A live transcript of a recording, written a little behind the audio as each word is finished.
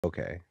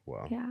Okay,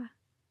 well, Yeah.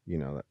 you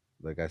know,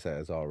 like I said,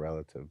 it's all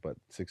relative, but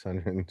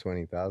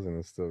 620,000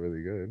 is still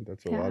really good.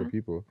 That's a lot of Yeah.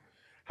 people.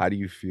 How do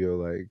you feel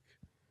like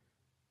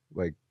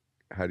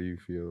how do you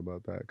feel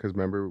about that? Because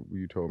remember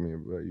you told me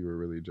that you were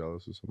really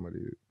jealous of somebody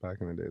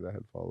back in the day that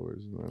had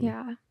followers,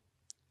 Yeah.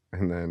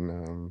 and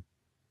then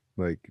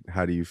like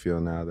how do you feel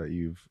now that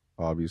you've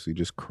obviously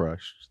just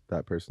crushed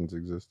that person's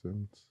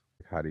existence?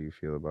 How do you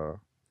feel about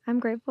I'm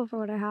grateful for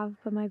what I have,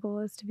 but my goal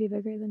is to be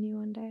bigger than you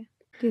one day.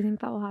 Do you think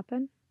that will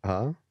happen?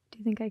 huh? Do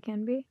you think I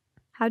can be?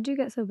 How'd you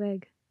get so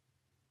big?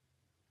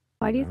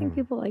 Why do you think No.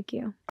 people like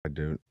you? I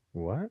don't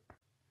what?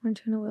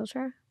 Weren't you in a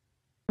wheelchair?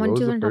 When What did was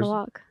you the learn how to first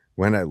walk?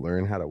 when I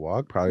learned how to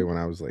walk? Probably when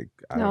I was like,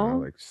 I don't know, No,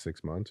 like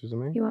 6 months or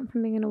something. you went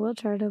from being in a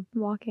wheelchair to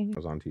walking. I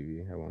was on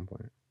TV at one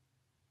point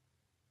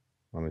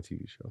on a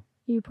TV show.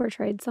 You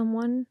portrayed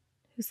someone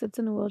who sits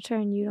in a wheelchair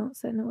and you don't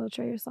sit in a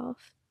wheelchair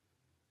yourself.